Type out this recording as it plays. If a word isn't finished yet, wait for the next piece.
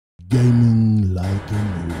Gaming like a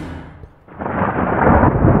noob.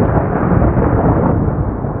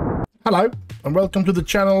 Hello, and welcome to the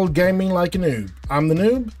channel Gaming Like a Noob. I'm the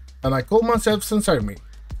noob, and I call myself Sensomi.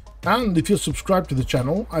 And if you're subscribed to the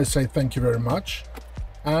channel, I say thank you very much.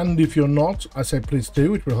 And if you're not, I say please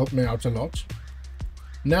do, it will help me out a lot.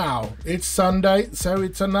 Now, it's Sunday, so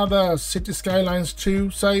it's another Cities Skylines 2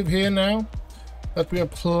 save here now that we are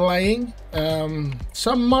playing.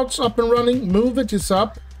 Some mods up and running, Move It is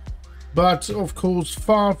up, but of course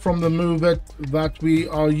far from the Move It that we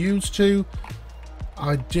are used to.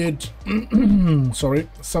 I did sorry,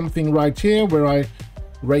 something right here where I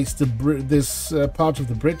raised this part of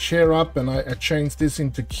the bridge here up, and I changed this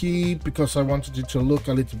into key because I wanted it to look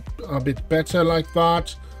a bit better like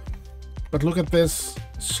that. But look at this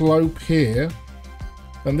slope here,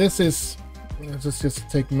 and this is, let's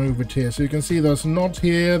just move it here, so you can see there's a node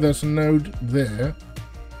here, there's a node there,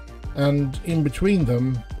 and in between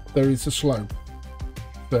them there is a slope.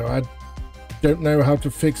 So I don't know how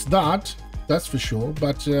to fix that, that's for sure,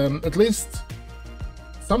 but at least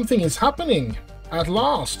something is happening at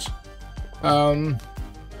last. The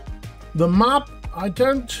map, I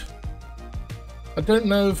don't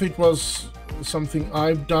know if it was something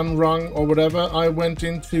I've done wrong or whatever. I went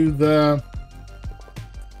into the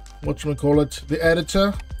the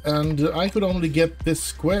editor, and I could only get this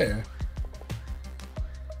square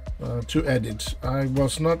to edit. I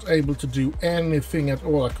was not able to do anything at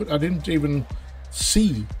all. I didn't even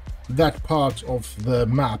see that part of the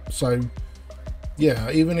map. So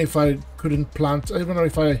yeah, even if I couldn't plant, even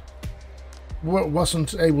if I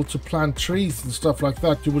wasn't able to plant trees and stuff like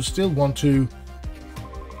that, you would still want to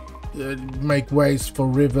make ways for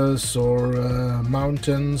rivers or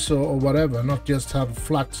mountains or whatever, not just have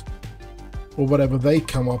flat or whatever they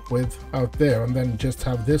come up with out there and then just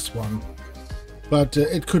have this one. But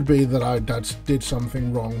it could be that I did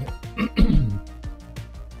something wrong.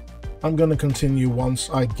 I'm gonna continue once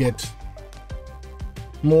I get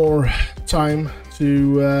more time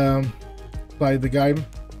to play the game,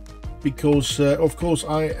 because of course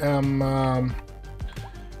I am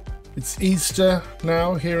it's Easter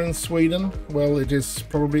now here in Sweden. Well, it is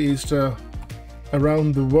probably Easter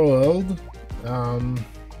around the world.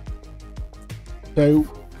 So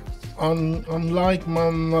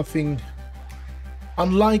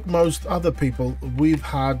unlike most other people we've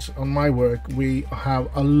had on my work, we have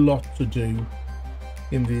a lot to do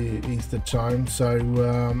in the Easter time. So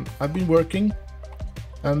I've been working,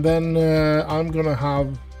 and then I'm gonna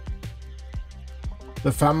have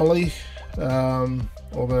the family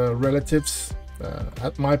or the relatives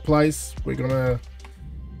at my place. We're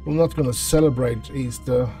not gonna celebrate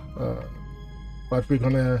Easter, but we're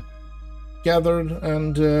gonna gather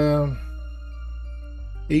and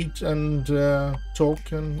eat and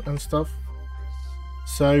talk and stuff.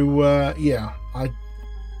 So yeah, I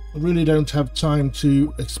really don't have time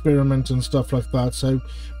to experiment and stuff like that. So,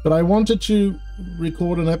 but I wanted to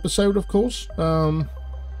record an episode, of course,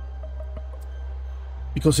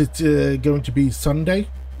 because it's going to be Sunday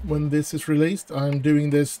when this is released. I'm doing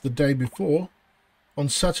this the day before, on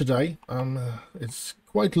Saturday. It's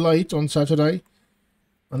quite late on Saturday.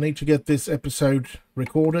 I need to get this episode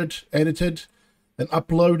recorded, edited, and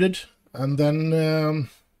uploaded, and then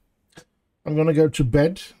I'm gonna go to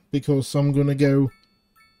bed, because I'm gonna go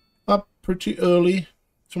up pretty early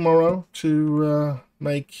tomorrow to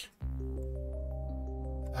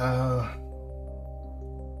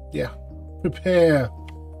prepare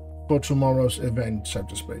for tomorrow's event, so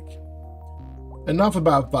to speak. Enough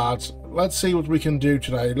about that. Let's see what we can do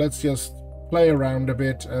today. Let's just play around a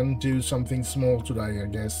bit and do something small today, I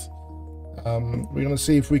guess. We're gonna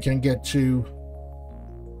see if we can get to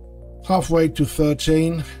halfway to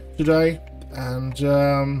 13 today, and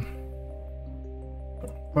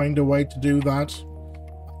find a way to do that.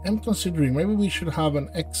 I'm considering maybe we should have an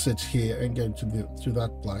exit here and go to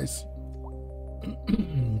that place.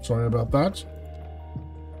 Sorry about that.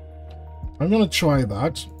 I'm gonna try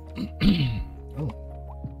that. Oh,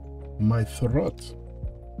 my throat.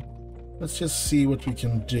 Let's just see what we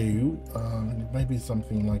can do. Maybe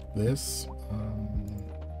something like this.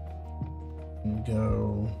 We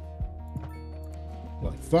go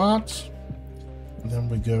like that, and then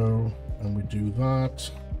we go and we do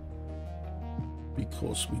that,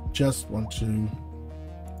 because we just want to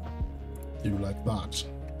do like that.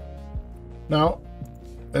 Now,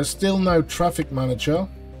 there's still no traffic manager,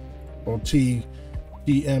 or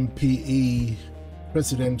TMPE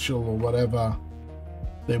presidential, or whatever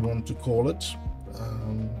they want to call it.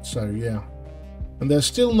 So yeah, and there's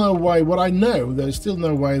still no way, what I know, there's still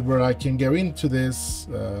no way where I can go into this,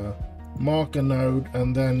 mark a node,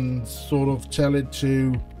 and then sort of tell it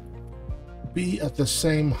to be at the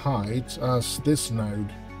same height as this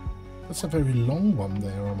node. That's a very long one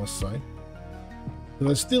there, I must say. But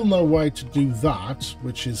there's still no way to do that,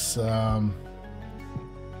 which is of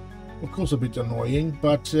course a bit annoying,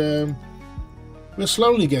 but we're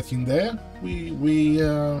slowly getting there.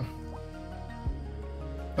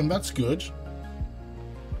 And that's good.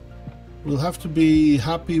 We'll have to be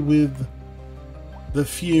happy with the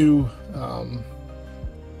few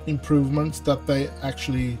improvements that they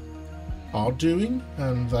actually are doing,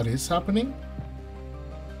 and that is happening.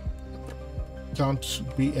 Can't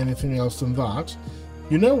be anything else than that.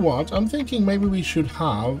 You know what? I'm thinking maybe we should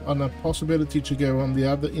have a possibility to go on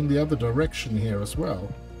in the other direction here as well.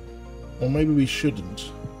 Or maybe we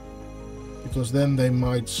shouldn't, because then they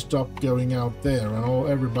might stop going out there and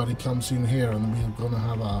everybody comes in here and we're gonna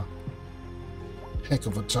have a heck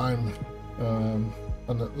of a time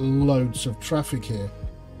and loads of traffic here.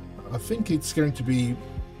 I think it's going to be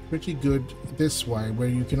pretty good this way, where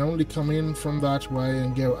you can only come in from that way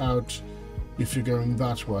and go out if you're going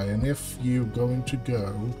that way, and if you're going to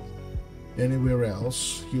go anywhere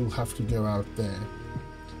else you'll have to go out there.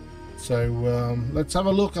 So let's have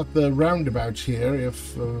a look at the roundabout here,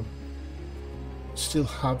 if still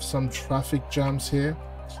have some traffic jams here,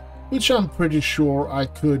 which I'm pretty sure I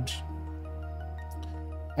could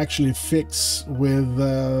actually fix with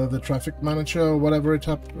the traffic manager or whatever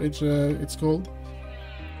it's called.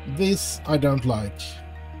 This I don't like.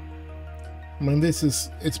 I mean, it's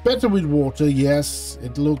better with water, yes.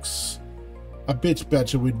 It looks a bit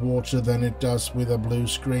better with water than it does with a blue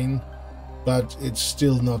screen, but it's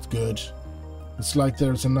still not good. It's like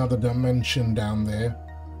there's another dimension down there.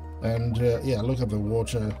 And yeah, look at the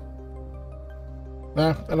water.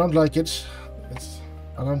 Nah, I don't like it.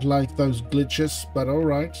 I don't like those glitches, but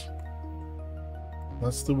alright.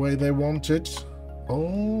 That's the way they want it.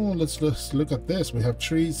 Oh, let's look at this. We have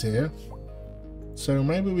trees here. So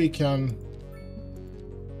maybe we can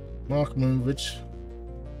move it.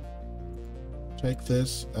 Take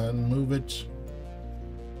this and move it.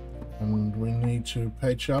 And we need to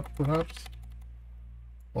page up perhaps.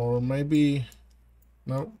 Or maybe...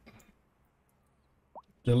 no.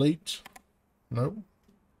 Delete. No.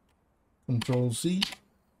 Control Z.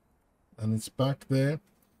 And it's back there.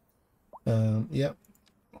 Yeah.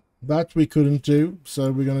 That we couldn't do,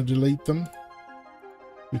 so we're going to delete them.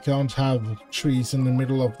 We can't have trees in the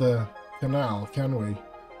middle of the canal, can we?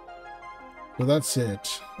 So that's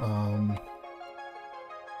it.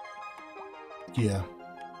 Yeah.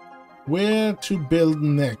 Where to build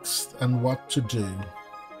next and what to do.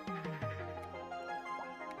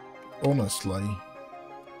 Honestly,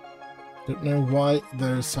 don't know why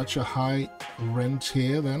there's such a high rent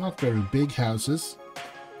here. They're not very big houses.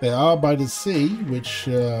 They are by the sea, which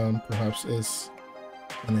perhaps is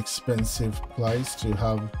an expensive place to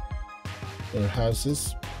have their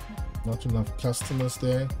houses. Not enough customers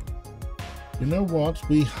there. You know what?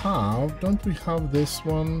 We have... don't we have this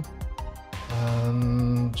one?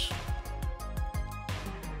 And...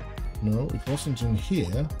 no, it wasn't in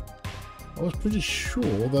here. I was pretty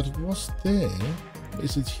sure that it was there.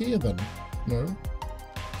 Is it here then? No.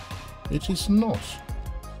 It is not.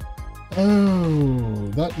 Oh,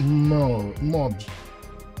 that mod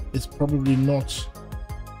is probably not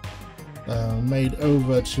made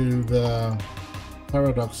over to the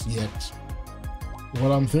Paradox yet.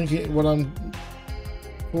 What I'm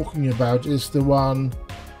talking about is the one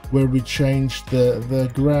where we changed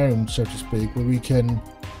the ground, so to speak, where we can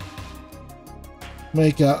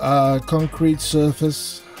make a concrete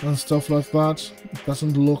surface and stuff like that. It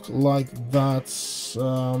doesn't look like that's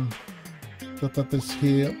that is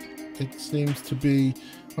here. It seems to be...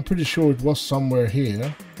 I'm pretty sure it was somewhere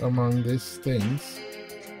here among these things.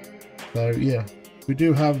 So yeah, we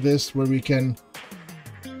do have this where we can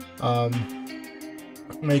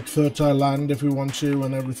make fertile land if we want to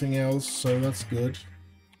and everything else, so that's good.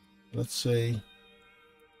 Let's see.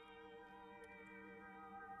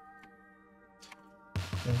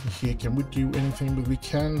 Over here, can we do anything? But we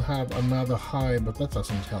can have another high, but that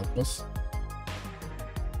doesn't help us.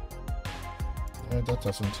 That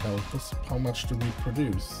doesn't help us. How much do we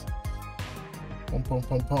produce?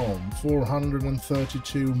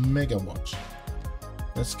 432 megawatt.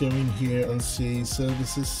 Let's go in here and see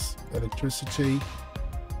services, electricity,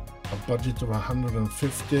 a budget of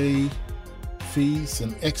 150, fees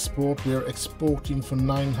and export. We are exporting for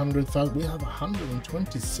 900,000. We have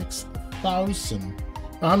 126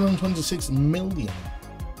 million.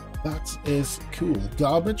 That is cool.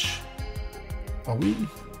 Garbage.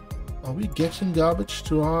 Are we getting garbage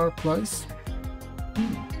to our place?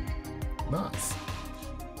 Nice.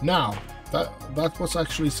 Now, that was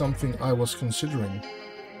actually something I was considering.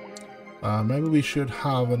 Maybe we should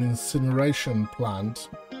have an incineration plant.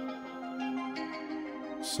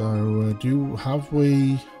 So have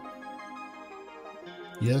we?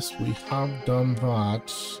 Yes, we have done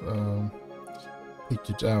that. Picked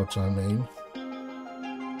it out, I mean.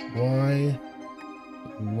 Why?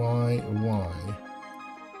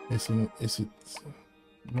 Is it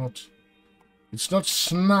not? It's not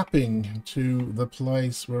snapping to the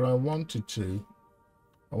place where I want it to.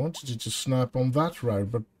 I wanted it to snap on that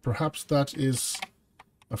road, but perhaps that is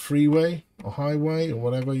a freeway or highway or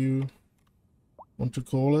whatever you want to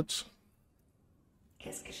call it.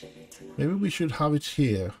 Maybe we should have it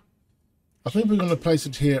here. I think we're going to place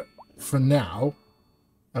it here for now,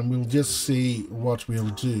 and we'll just see what we'll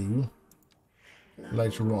do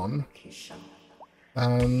later on.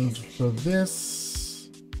 And for this,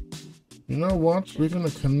 you know what? We're going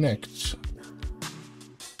to connect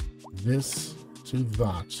this to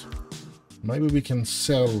that. Maybe we can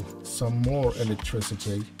sell some more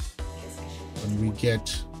electricity and we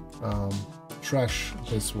get trash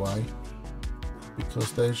this way,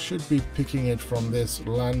 because they should be picking it from this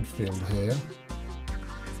landfill here.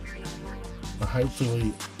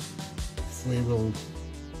 Hopefully we will,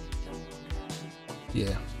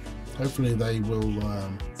 yeah, hopefully they will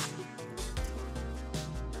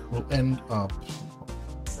end up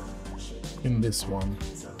in this one.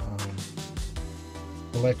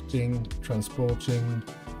 Collecting, transporting.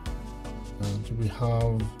 Do we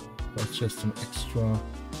have? That's just an extra.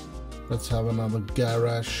 Let's have another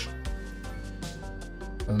garage,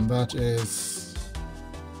 and that is.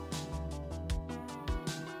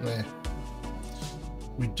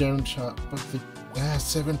 We don't have, but the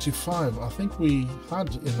 75. I think we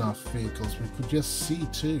had enough vehicles. We could just see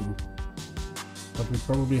two, but we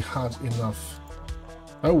probably had enough.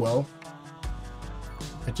 Oh well.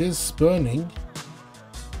 It is burning.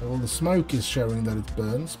 Well, the smoke is showing that it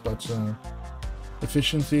burns, but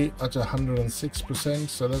efficiency at 106%,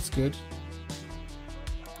 so that's good.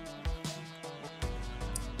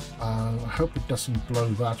 I hope it doesn't blow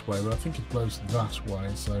that way, but I think it blows that way,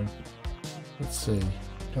 so let's see.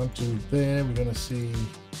 Can't do it there. We're gonna see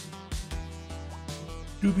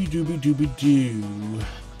dooby.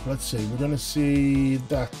 Let's see, we're gonna see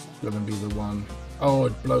that's gonna be the one. Oh,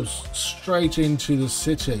 it blows straight into the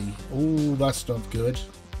city. Oh, that's not good.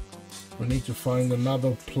 We need to find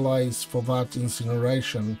another place for that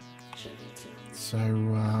incineration. So,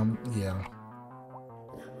 yeah.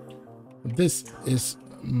 This is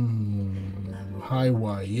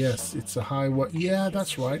highway. Yes, it's a highway. Yeah,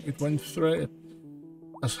 that's right. It went through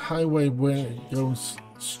a highway where it goes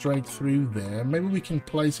straight through there. Maybe we can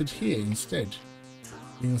place it here instead.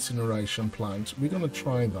 The incineration plant. We're going to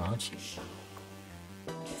try that.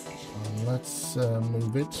 Let's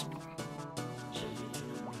move it.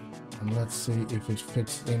 And let's see if it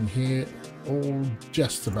fits in here, or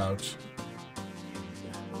just about.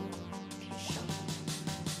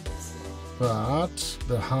 But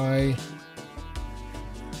the high,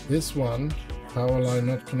 this one, power line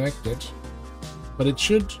not connected, but it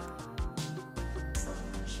should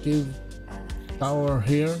give power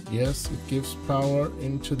here. Yes, it gives power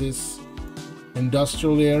into this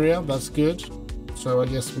industrial area. That's good. So I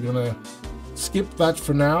guess we're gonna skip that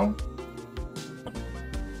for now.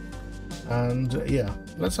 And yeah,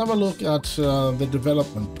 let's have a look at the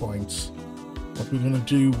development points. What we're going to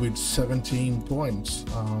do with 17 points.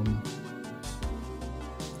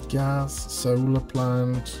 Gas, solar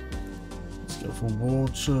plant. Let's go for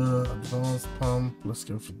water, advanced pump. Let's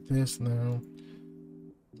go for this now.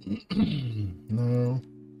 No.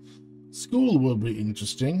 School will be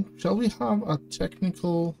interesting. Shall we have a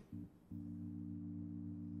technical?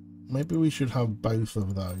 Maybe we should have both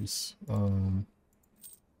of those.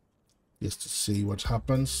 Just to see what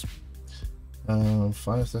happens.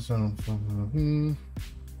 Fire station,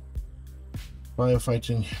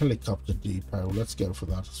 firefighting helicopter depot. Let's go for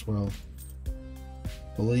that as well.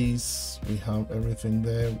 Police, we have everything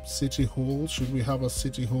there. City hall, should we have a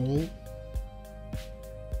city hall?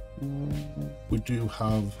 We do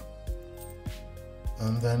have.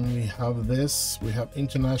 And then we have this. We have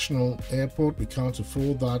international airport. We can't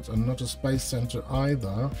afford that, and not a space center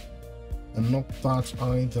either. And not that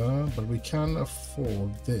either, but we can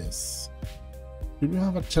afford this. Do we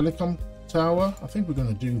have a telecom tower? I think we're going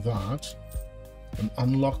to do that and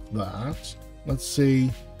unlock that. Let's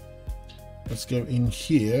see. Let's go in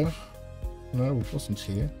here. No, it wasn't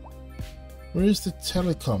here. Where is the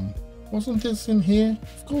telecom? Wasn't this in here?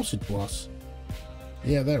 Of course it was.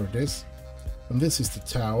 Yeah, there it is. And this is the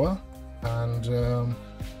tower. And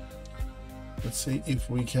let's see if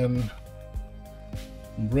we can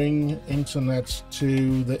bring internet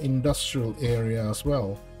to the industrial area as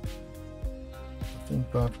well.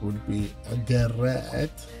 think that would be a great.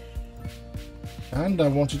 And I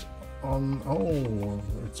want it on, oh,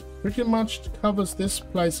 it's pretty much covers this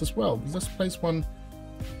place as well. Let's place one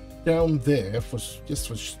down there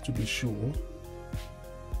to be sure.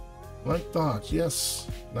 Like that, yes.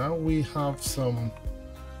 Now we have some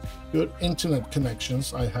good internet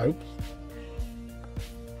connections, I hope.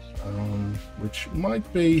 Which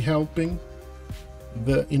might be helping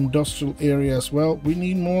the industrial area as well. We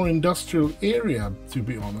need more industrial area, to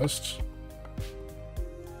be honest.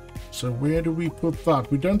 So where do we put that?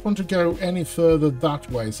 We don't want to go any further that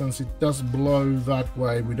way, since it does blow that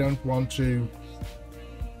way. We don't want to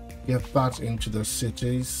get that into the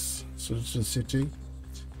cities, so it's a city.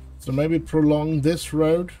 So maybe prolong this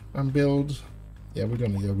road and build. Yeah, we're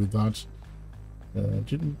gonna go with that.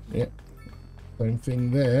 Yeah, same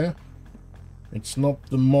thing there. It's not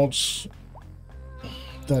the mods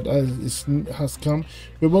that has come.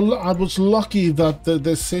 I was lucky that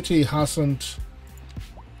the city hasn't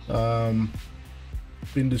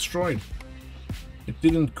been destroyed. It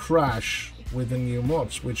didn't crash with the new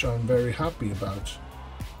mods, which I'm very happy about,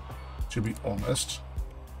 to be honest,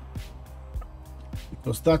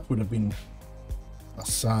 because that would have been a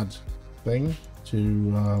sad thing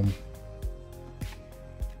to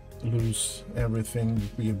lose everything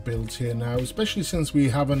we have built here now, especially since we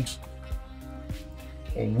haven't,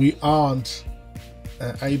 or we aren't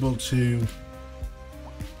able to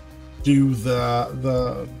do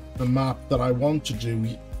the map that I want to do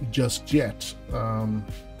just yet.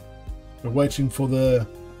 We're waiting for the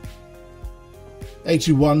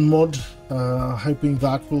 81 mod, hoping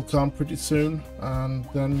that will come pretty soon, and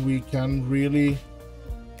then we can really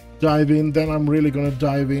dive in. Then I'm really going to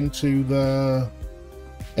dive into the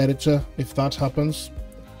editor if that happens.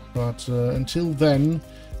 But until then,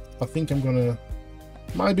 I think I'm gonna,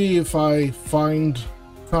 maybe if I find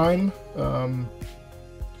time,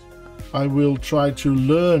 I will try to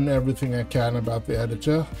learn everything I can about the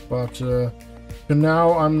editor. But for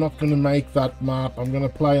now, I'm not going to make that map. I'm going to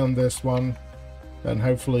play on this one, and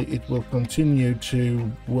hopefully it will continue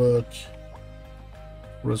to work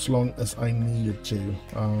for as long as I need it to.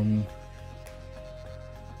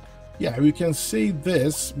 Yeah, we can see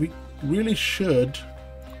this. We really should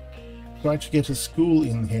try to get a school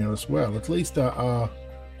in here as well. At least an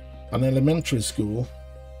elementary school.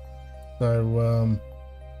 So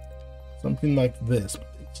something like this.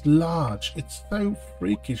 It's large. It's so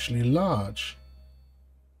freakishly large.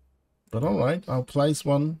 But alright, I'll place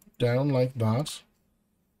one down like that.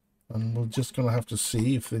 And we're just gonna have to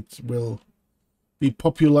see if it will be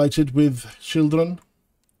populated with children.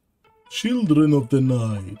 Children of the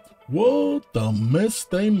night. What a mess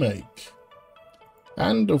they make.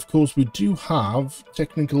 And of course we do have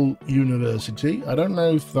Technical University. I don't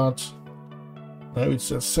know if that... No,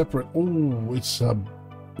 it's a separate... Oh, it's a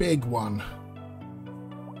big one.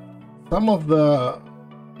 Some of the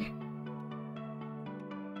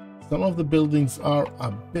buildings are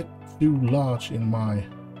a bit too large in my...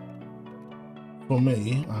 For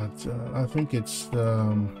me, I think it's...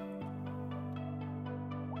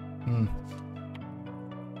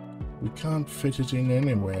 We can't fit it in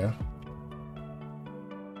anywhere.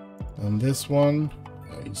 And this one,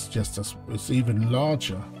 it's just it's even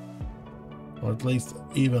larger, or at least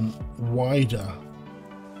even wider.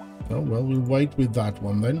 Oh well, we'll wait with that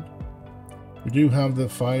one then. We do have the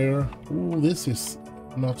fire. Oh, this is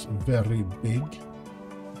not very big.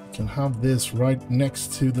 We can have this right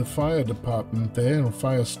next to the fire department there, or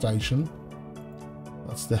fire station.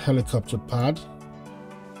 That's the helicopter pad.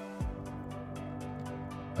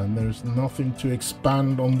 And there's nothing to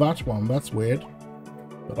expand on that one. That's weird.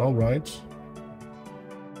 But alright.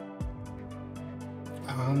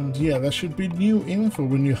 And yeah, there should be new info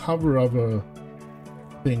when you hover over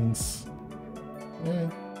things. Yeah.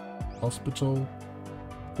 Hospital,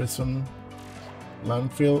 prison,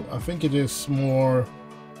 landfill. I think it is more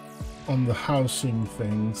on the housing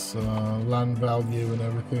things, land value and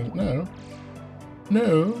everything.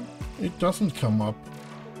 No, it doesn't come up.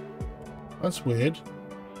 That's weird.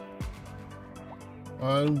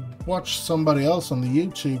 I watched somebody else on the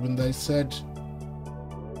YouTube and they said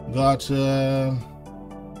that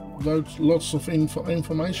lots of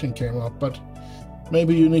information came up, but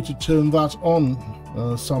maybe you need to turn that on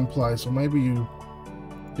someplace, or maybe you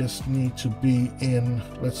just need to be in,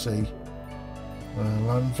 let's see,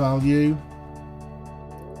 land value.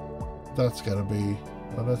 That's gotta be,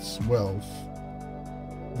 well, that's wealth.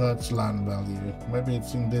 That's land value. Maybe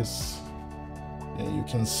it's in this. Yeah, you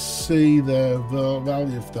can see the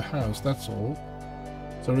value of the house, that's all.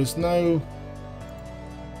 So there's no...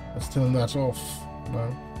 Let's turn that off.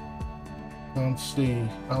 No. Can't see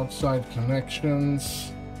outside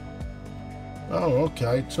connections. Oh,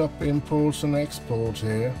 okay. Top imports and export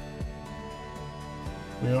here.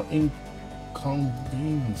 We are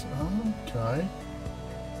inconvenienced. Okay.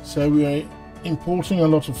 So we are importing a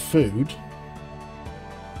lot of food.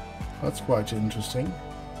 That's quite interesting.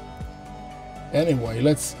 Anyway,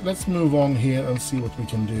 let's move on here and see what we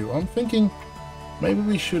can do. I'm thinking maybe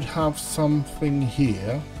we should have something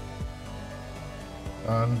here.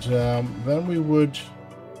 And then we would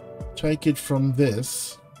take it from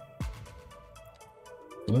this.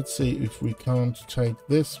 Let's see if we can't take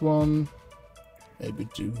this one. Maybe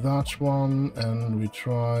do that one. And we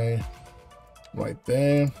try right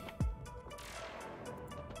there.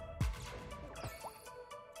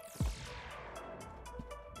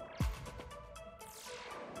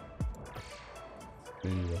 See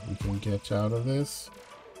what we can get out of this.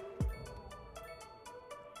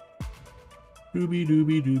 Dooby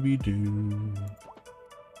dooby dooby doo.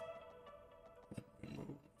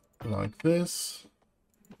 Like this.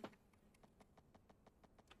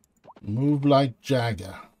 Move like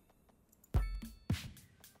Jagger.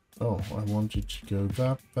 Oh, I wanted to go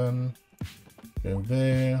that then. Go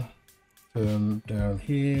there. Turn down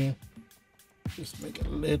here. Just make a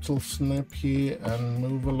little snip here and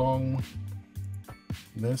move along.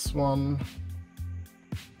 This one.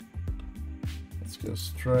 Let's go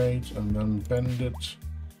straight and then bend it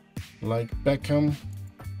like Beckham.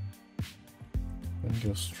 Then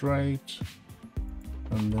go straight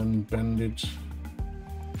and then bend it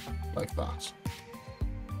like that.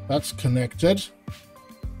 That's connected.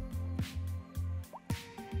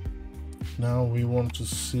 Now we want to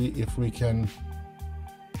see if we can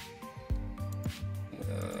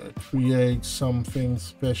create something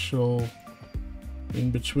special in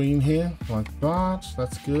between here, like that.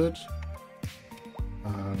 That's good.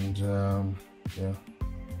 And yeah,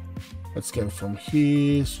 let's go from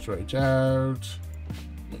here straight out,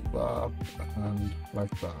 move up, and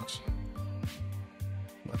like that.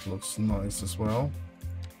 That looks nice as well.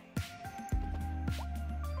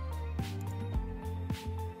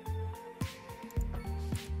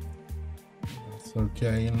 That's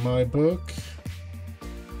okay in my book.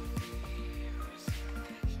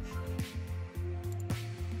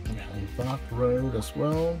 And that road as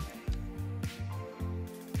well.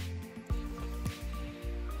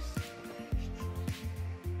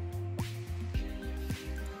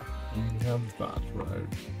 And we have that road.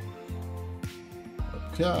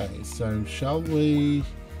 Okay, so shall we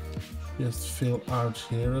just fill out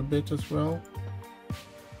here a bit as well?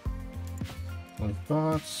 Like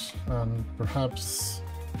that, and perhaps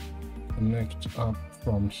connect up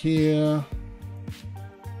from here.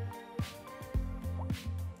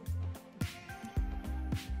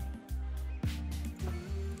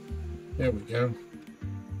 There we go.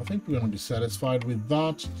 I think we're going to be satisfied with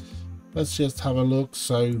that. Let's just have a look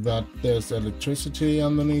so that there's electricity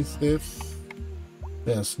underneath this.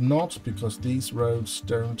 There's not, because these roads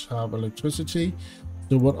don't have electricity.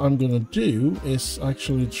 So what I'm going to do is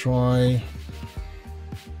actually try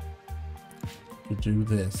to do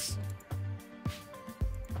this.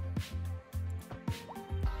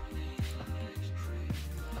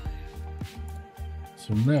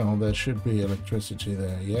 So now there should be electricity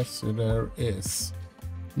there. Yes, there is.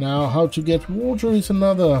 Now how to get water is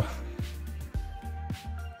another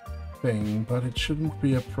thing, but it shouldn't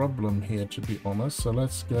be a problem here, to be honest. So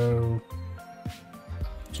let's go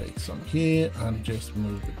take some here and just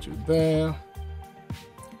move it to there.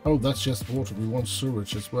 Oh, that's just water. We want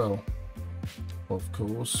sewage as well, of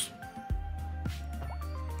course,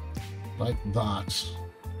 like that.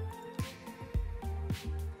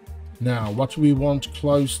 Now what do we want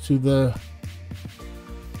close to the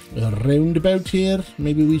roundabout here?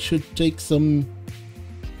 Maybe we should take some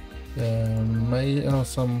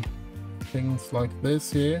some things like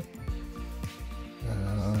this here.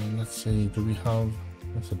 Let's see, do we have,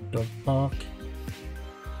 there's a dog park.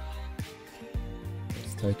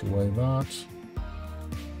 Let's take away that.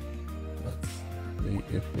 Let's see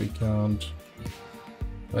if we can't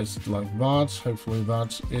place it like that. Hopefully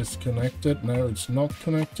that is connected. No, it's not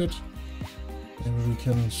connected. Maybe we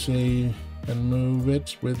can see and move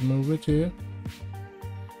it here.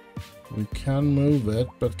 We can move it,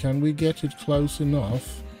 but can we get it close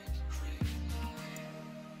enough?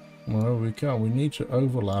 No, we can't. We need to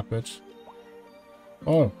overlap it.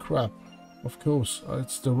 Oh, crap. Of course,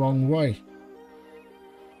 it's the wrong way.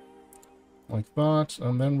 Like that,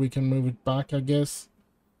 and then we can move it back, I guess.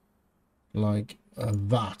 Like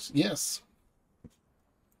that. Yes.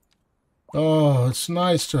 Oh, it's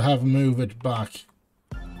nice to have move it back.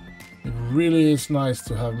 It really is nice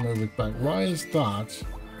to have move it back. Why is that?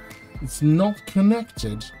 It's not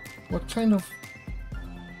connected. What kind of...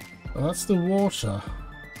 Oh, that's the water.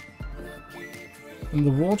 And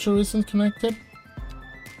the water isn't connected?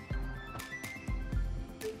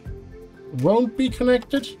 Won't be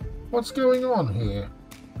connected? What's going on here?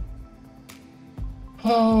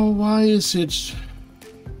 Oh, why is it...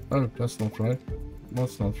 Oh, that's not right.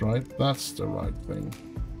 That's not right. That's the right thing.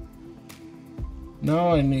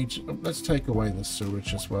 Now I need to... Let's take away the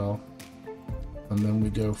sewage as well. And then we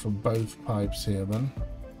go for both pipes here then.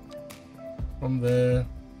 From there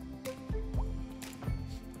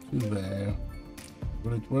to there.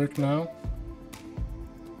 Will it work now?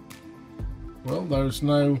 Well, there's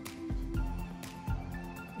no...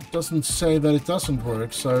 It doesn't say that it doesn't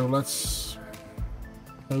work, so let's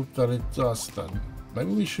hope that it does then.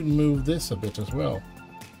 Maybe we should move this a bit as well.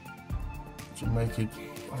 To make it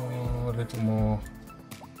a little more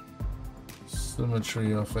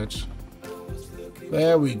symmetry of it.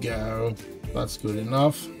 There we go. That's good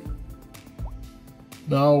enough.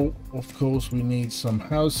 Now, of course, we need some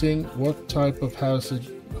housing. What type of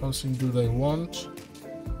housing do they want?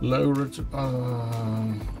 Low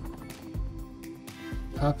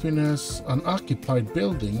happiness, unoccupied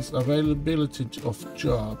buildings, availability of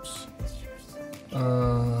jobs.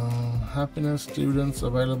 Happiness, students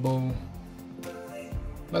available.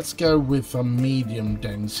 Let's go with a medium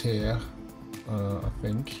dense here, I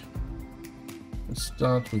think. Let's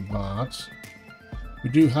start with that. We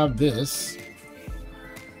do have this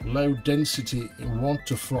low density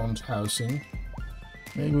waterfront housing.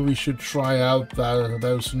 Maybe we should try out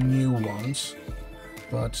those new ones,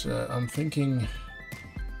 but I'm thinking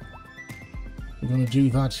we're going to do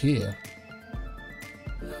that here.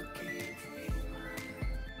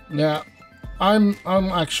 Now, I'm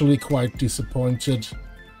actually quite disappointed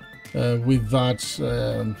with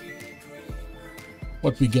that.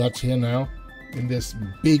 What we got here now in this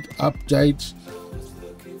big update.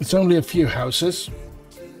 It's only a few houses.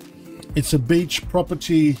 It's a beach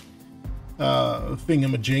property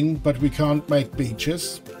thingamajig, but we can't make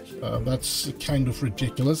beaches. That's kind of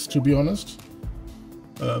ridiculous, to be honest.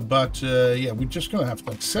 But yeah, we're just gonna have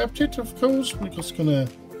to accept it, of course. We're just gonna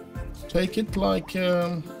take it like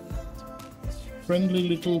friendly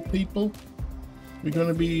little people. We're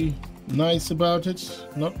gonna be nice about it,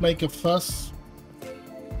 not make a fuss.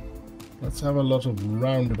 Let's have a lot of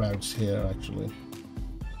roundabouts here, actually.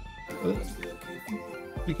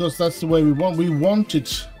 Because that's the way we want. We want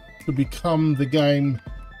it to become the game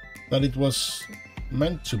that it was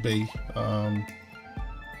meant to be.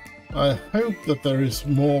 I hope that there is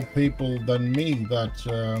more people than me that...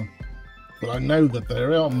 well, I know that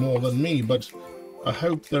there are more than me, but I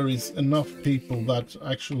hope there is enough people that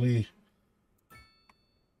actually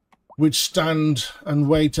withstand and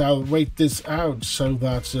wait this out, so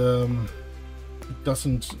that it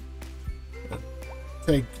doesn't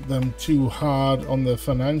take them too hard on the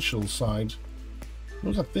financial side.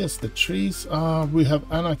 Look at this, the trees are... we have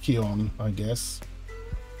anarchy on, I guess.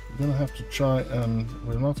 We're gonna have to try, and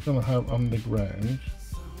we're not gonna have underground.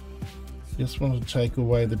 Just want to take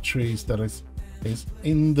away the trees that is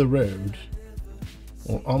in the road,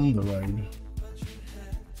 or on the road.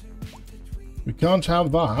 We can't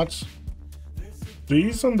have that.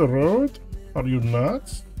 Trees on the road? Are you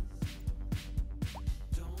nuts?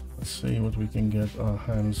 Let's see what we can get our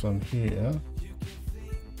hands on here.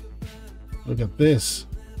 Look at this.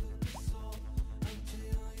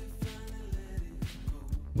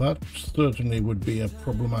 That certainly would be a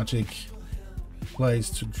problematic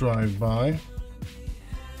place to drive by.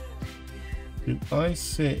 Did I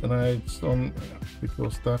see? And it's on,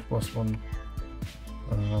 because that was one.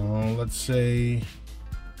 Let's say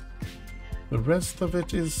the rest of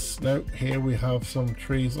it is... no, here we have some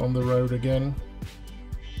trees on the road again.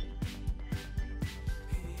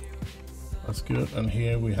 That's good. And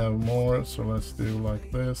here we have more, so let's do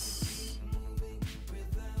like this.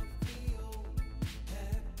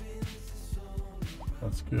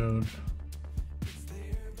 That's good.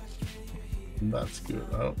 That's good.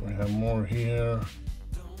 Oh, we have more here.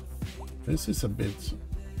 This is a bit...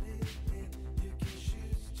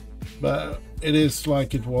 but it is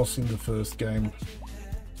like it was in the first game.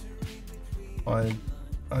 I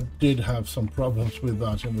did have some problems with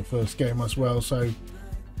that in the first game as well, so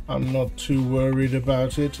I'm not too worried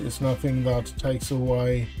about it. It's nothing that takes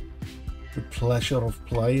away the pleasure of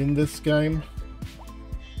playing this game,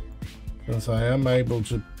 because I am able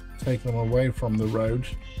to take them away from the road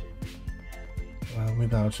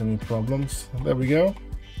without any problems. There we go.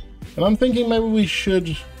 And I'm thinking maybe we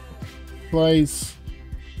should place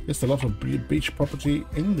just a lot of beach property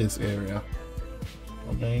in this area.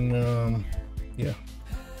 I mean, yeah.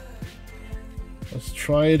 Let's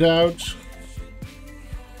try it out.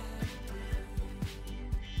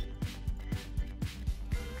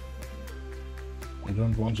 I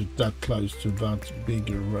don't want it that close to that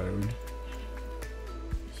bigger road.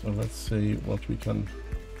 So let's see what we can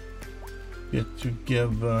get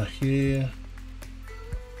together here.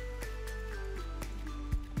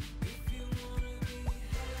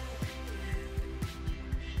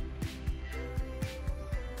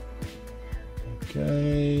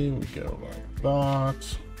 Okay, we go like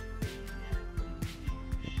that.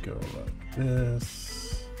 We go like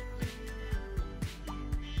this.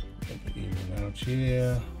 Make it even out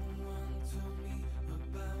here.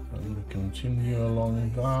 And we continue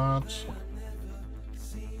along that.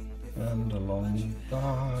 And along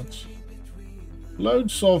that.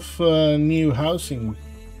 Loads of new housing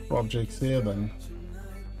projects here then.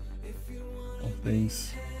 Of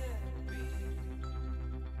these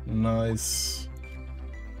nice,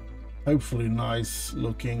 hopefully nice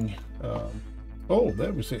looking. Oh,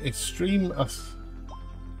 there we see Extreme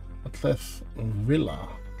Athletic Villa.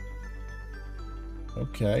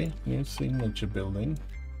 Okay, new signature building.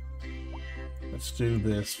 Let's do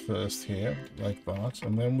this first here, like that,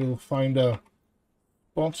 and then we'll find a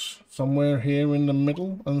spot somewhere here in the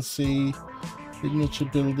middle and see signature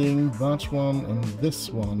building. That one and this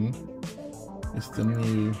one is the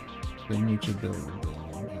new signature building.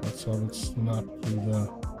 Let's have it snap to the.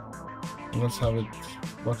 Let's have it.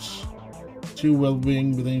 What's 2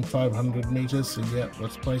 well-being within 500 meters? So yeah,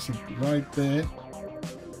 let's place it right there.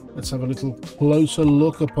 Let's have a little closer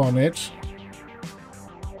look upon it.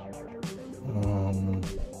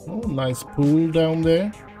 Oh, nice pool down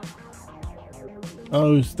there.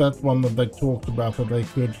 Oh, is that one that they talked about, that they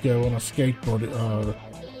could go on a skateboard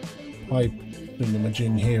pipe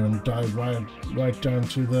thingamajig here and dive right down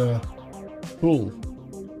to the pool?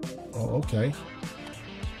 Oh, okay.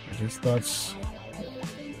 I guess that's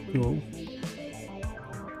cool.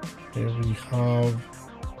 Here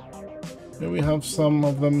we have some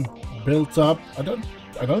of them built up. I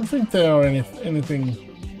don't think there are anything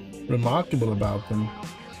remarkable about them.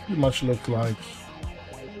 Pretty much look like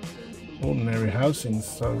ordinary housing.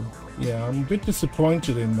 So yeah, I'm a bit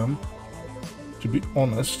disappointed in them, to be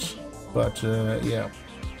honest. But yeah,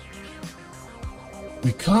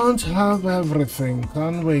 we can't have everything,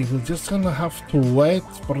 can we? We're just gonna have to wait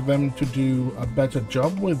for them to do a better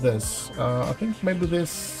job with this. I think maybe this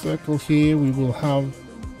circle here we will have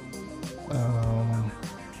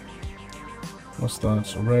what's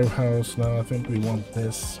that? A row house. Now I think we want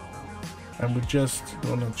this, and we're just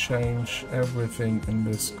gonna change everything in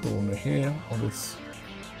this corner here, or this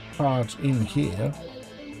part in here,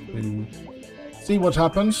 to see what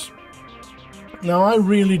happens. Now I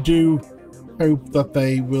really do hope that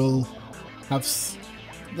they will have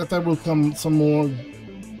come some more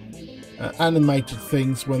animated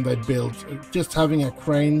things when they build. Just having a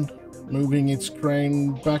crane moving its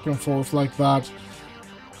crane back and forth like that,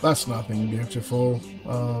 that's nothing beautiful.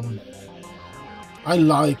 I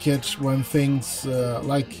like it when things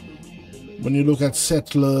like when you look at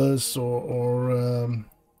Settlers or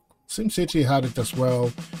SimCity had it as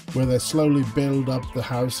well, where they slowly build up the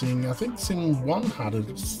housing. I think Sim 1 had it,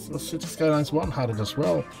 CitiesSkylines 1 had it as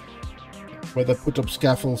well, where they put up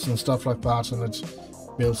scaffolds and stuff like that, and it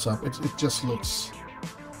builds up. It just looks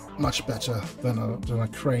much better than a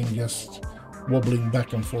crane just wobbling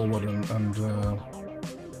back and forward and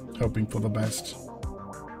hoping for the best.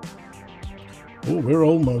 Oh, we're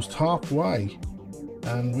almost halfway,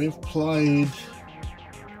 and we've played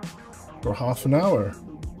for half an hour.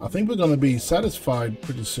 I think we're going to be satisfied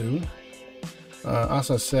pretty soon. As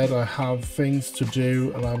I said, I have things to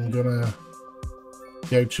do, and I'm gonna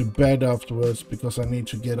go to bed afterwards because I need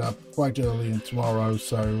to get up quite early tomorrow.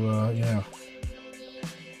 So yeah,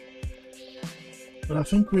 but I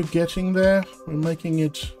think we're getting there. We're making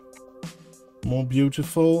it more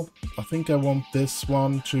beautiful. I think I want this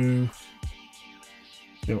one to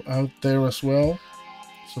go out there as well.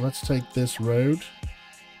 So let's take this road.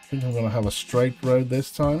 I think I'm going to have a straight road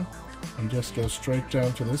this time and just go straight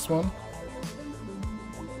down to this one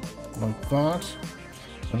like that,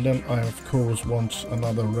 and then I of course want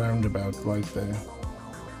another roundabout right there.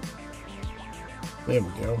 There we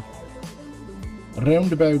go.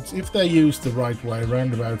 Roundabouts, if they're used the right way,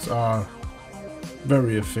 roundabouts are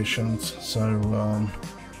very efficient. So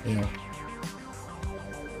yeah,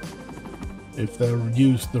 if they're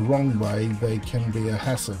used the wrong way, they can be a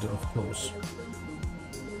hazard, of course.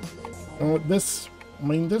 This, I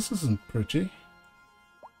mean, this isn't pretty.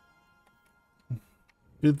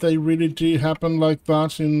 Did they really do happen like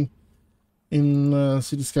that in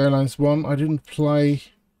CitiesSkylines 1? I didn't play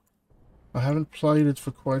I haven't played it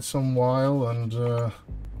for quite some while, and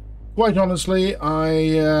quite honestly,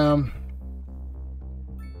 I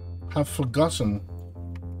have forgotten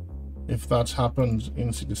if that's happened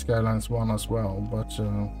in Cities Skylines 1 as well, but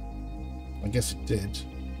I guess it did.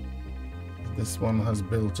 This one has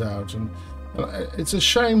built out, and it's a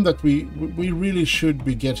shame that we really should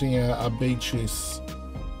be getting a beaches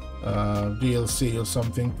DLC or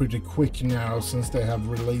something pretty quick now, since they have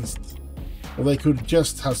released, or they could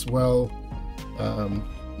just as well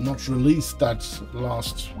not release that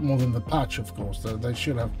last, more than the patch, of course. They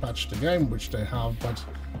should have patched the game, which they have, but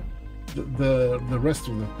the rest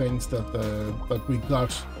of the things that we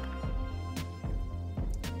got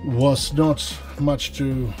was not much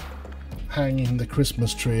to hang in the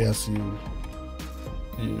Christmas tree, as we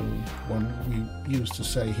used to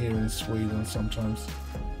say here in Sweden sometimes.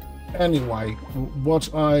 Anyway, what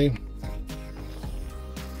I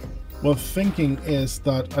was thinking is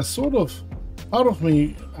that I sort of, part of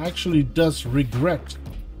me actually does regret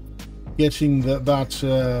getting that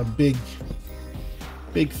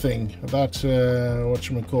big thing, that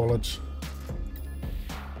whatchamacallit,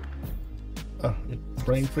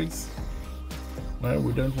 brain freeze. No,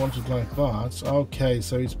 we don't want it like that. Okay,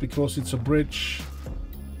 so it's because it's a bridge.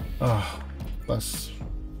 Ah, that's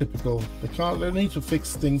typical. They need to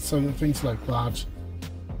fix things, so things like that.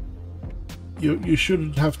 You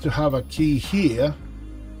shouldn't have to have a key here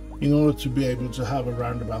in order to be able to have a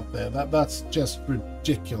roundabout there. That's just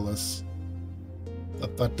ridiculous.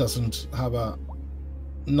 That doesn't have a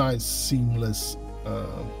nice seamless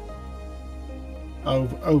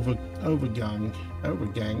overgang.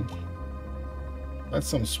 That's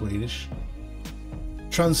some Swedish.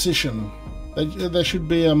 Transition. There should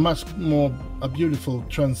be a much more beautiful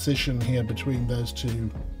transition here between those two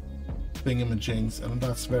thingamajigs, and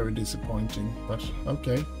that's very disappointing. But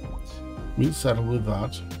okay, we'll settle with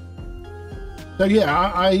that. So yeah,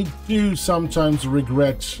 I do sometimes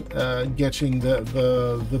regret getting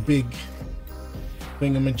the big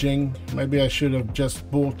thingamajig. Maybe I should have just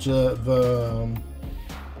bought the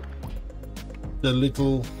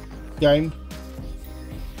little game,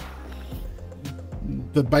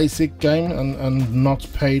 the basic game, and not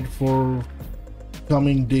paid for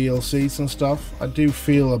coming DLCs and stuff. I do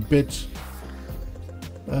feel a bit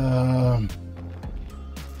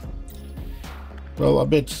well, a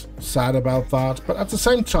bit sad about that, but at the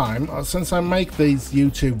same time, since I make these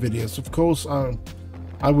YouTube videos, of course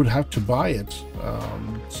I would have to buy it,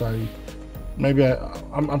 so maybe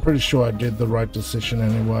I'm pretty sure I did the right decision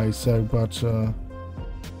anyway. So, but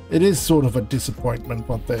it is sort of a disappointment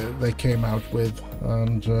what they came out with,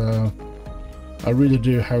 and I really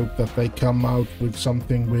do hope that they come out with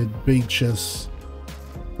something with beaches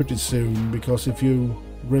pretty soon, because if you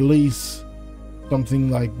release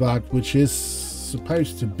something like that, which is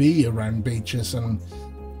supposed to be around beaches and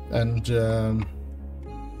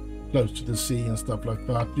close to the sea and stuff like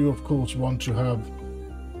that, you of course want to have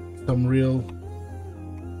some real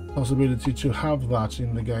possibility to have that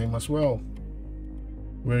in the game as well,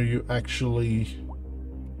 where you actually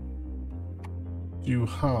do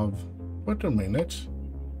have, wait a minute,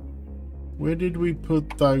 where did we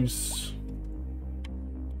put those?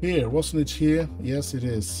 Here, wasn't it here? Yes, it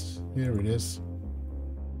is. Here it is.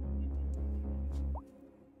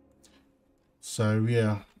 So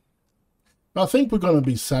yeah, I think we're going to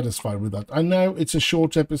be satisfied with that. I know it's a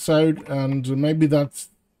short episode, and maybe that's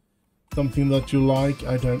something that you like,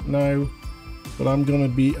 I don't know, but I'm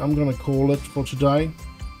gonna call it for today.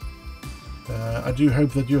 I do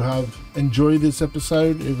hope that you have enjoyed this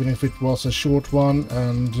episode, even if it was a short one,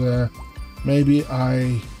 and maybe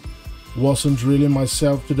I wasn't really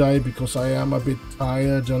myself today because I am a bit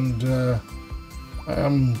tired, and I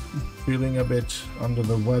am feeling a bit under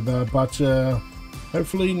the weather, but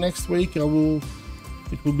hopefully next week it will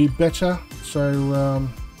be better. So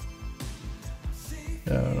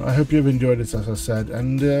I hope you've enjoyed it, as I said,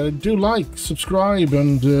 and do like, subscribe,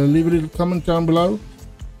 and leave a little comment down below.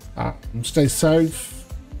 Stay safe,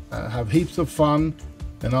 have heaps of fun,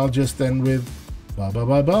 and I'll just end with bye bye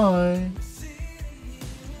bye bye.